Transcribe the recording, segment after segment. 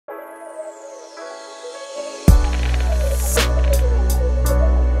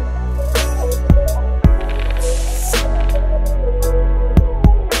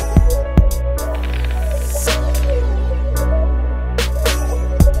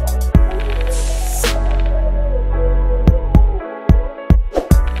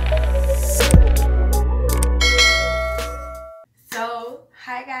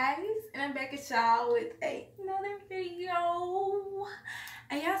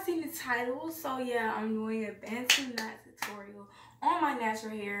seen the title, so yeah, I'm doing a Bantu knot tutorial on my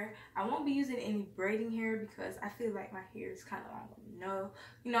natural hair. I won't be using any braiding hair because I feel like my hair is kind of long enough.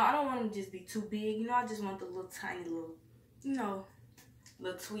 You know, I don't want them to just be too big. You know, I just want the little tiny little, you know,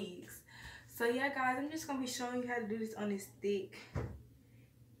 little twigs. So yeah, guys, I'm just gonna be showing you how to do this on this thick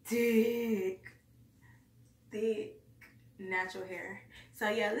natural hair. So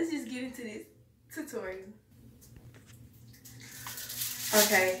yeah, let's just get into this tutorial.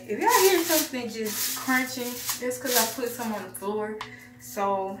 Okay, if y'all hear something just crunching, that's because I put some on the floor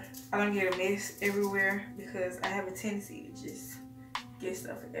so I don't get a mess everywhere, because I have a tendency to just get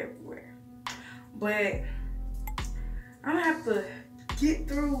stuff everywhere. But I'm gonna have to get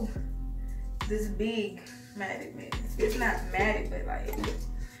through this big matted mess. It's not matted, but like,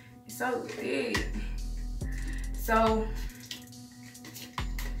 it's so big. So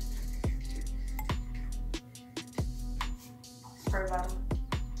first bottom.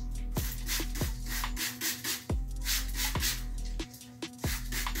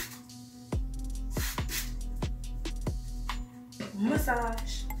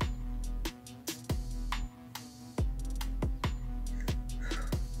 Massage.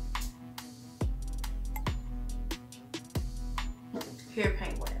 Hair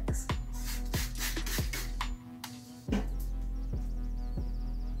paint wax.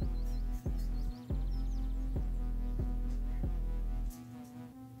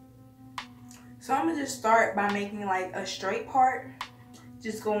 So I'm gonna just start by making like a straight part,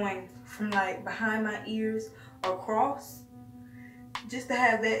 just going from like behind my ears across, just to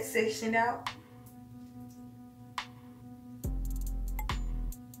have that sectioned out.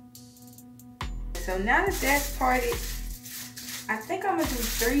 So now that that's parted, I think I'm gonna do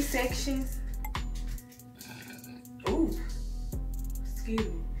 3 sections. Ooh, excuse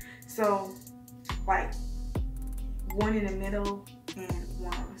me. So like 1 in the middle and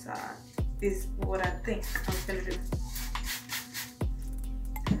 1 on the side is what I think I'm gonna do.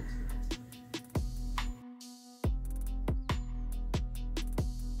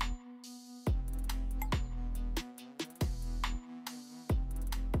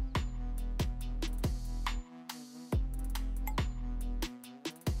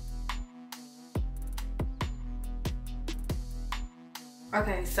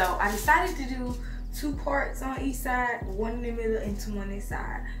 Okay, so I decided to do 2 parts on each side, 1 in the middle and 2 on this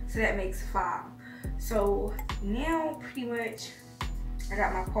side. So that makes 5. So now pretty much I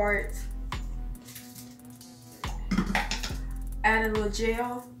got my parts. Add a little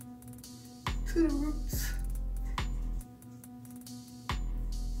gel to the roots.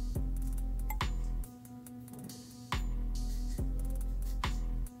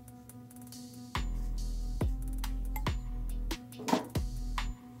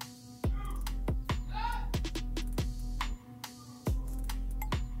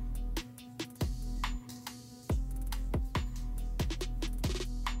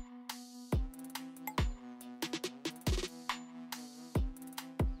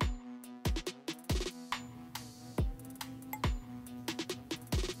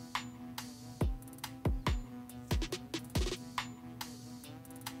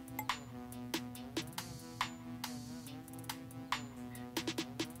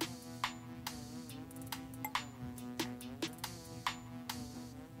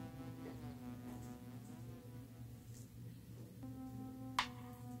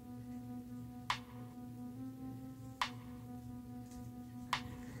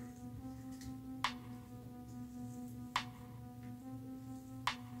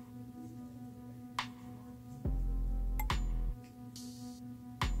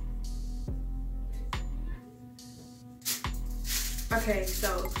 Okay,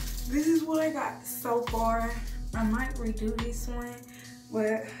 so this is what I got so far. I might redo this one,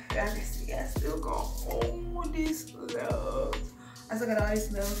 but as you can see, I still got all this love. I still got all this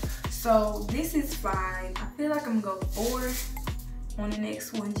love. So this is 5. I feel like I'm gonna go 4 on the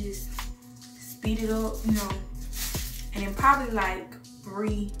next one. Just speed it up, you know, and then probably like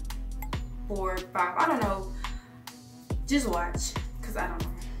 3, 4, 5. I don't know. Just watch, cause I don't know.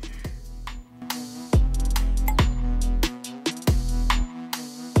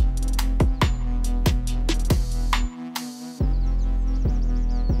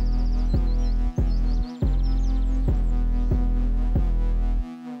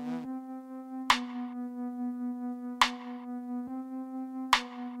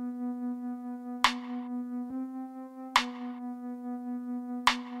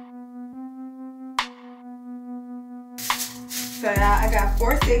 So I got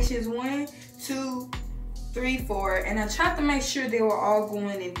 4 sections, 1, 2, 3, 4, and I tried to make sure they were all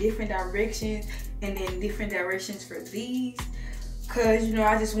going in different directions, and then different directions for these. Cause you know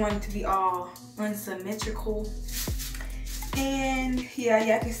I just want it to be all unsymmetrical. And yeah,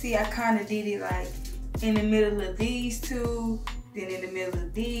 y'all can see I kind of did it like in the middle of these two, then in the middle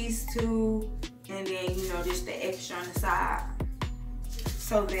of these two, and then you know just the extra on the side,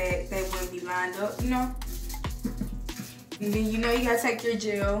 so that they wouldn't be lined up, you know. And then you know you gotta take your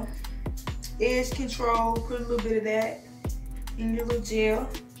gel, edge control, put a little bit of that in your little gel.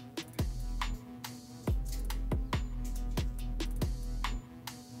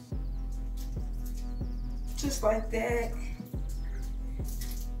 Just like that.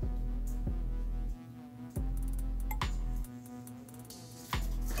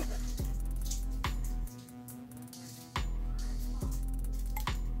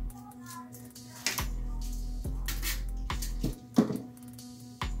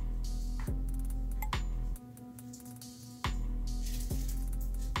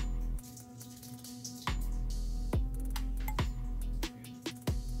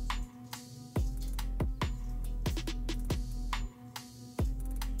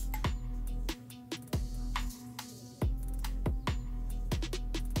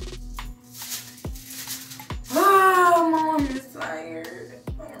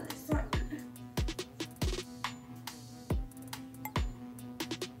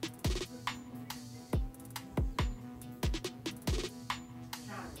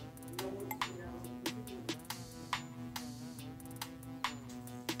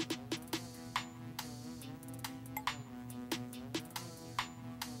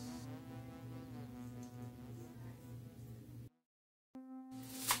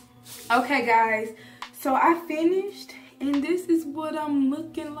 Okay guys, so I finished and this is what I'm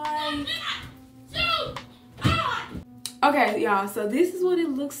looking like. Okay y'all, so this is what it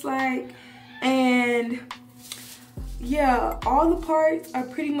looks like, and yeah, all the parts are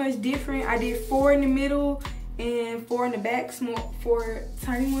pretty much different. I did 4 in the middle and 4 in the back, 4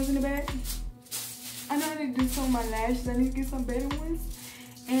 tiny ones in the back. I know I need to do some of my lashes. I need to get some better ones.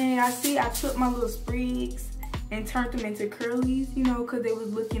 And I see I took my little sprigs and turned them into curlies, you know, because they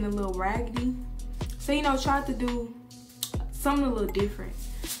was looking a little raggedy. So, you know, tried to do something a little different.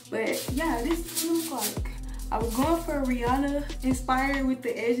 But yeah, this is what it looks like. I was going for a Rihanna inspired with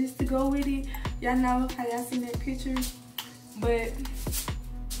the edges to go with it. Y'all know how y'all seen that picture. But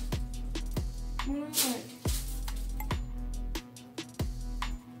what it looks like.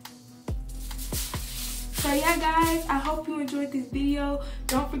 So yeah guys, I hope you enjoyed this video.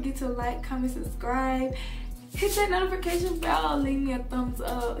 Don't forget to like, comment, subscribe. Hit that notification bell, leave me a thumbs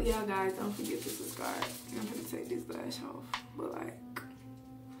up. Yeah guys, don't forget to subscribe. I'm gonna take this lash off, but like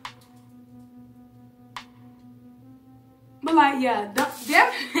yeah,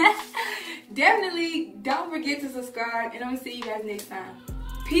 definitely don't forget to subscribe, and I'm gonna see you guys next time.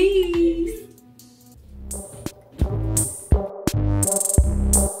 Peace.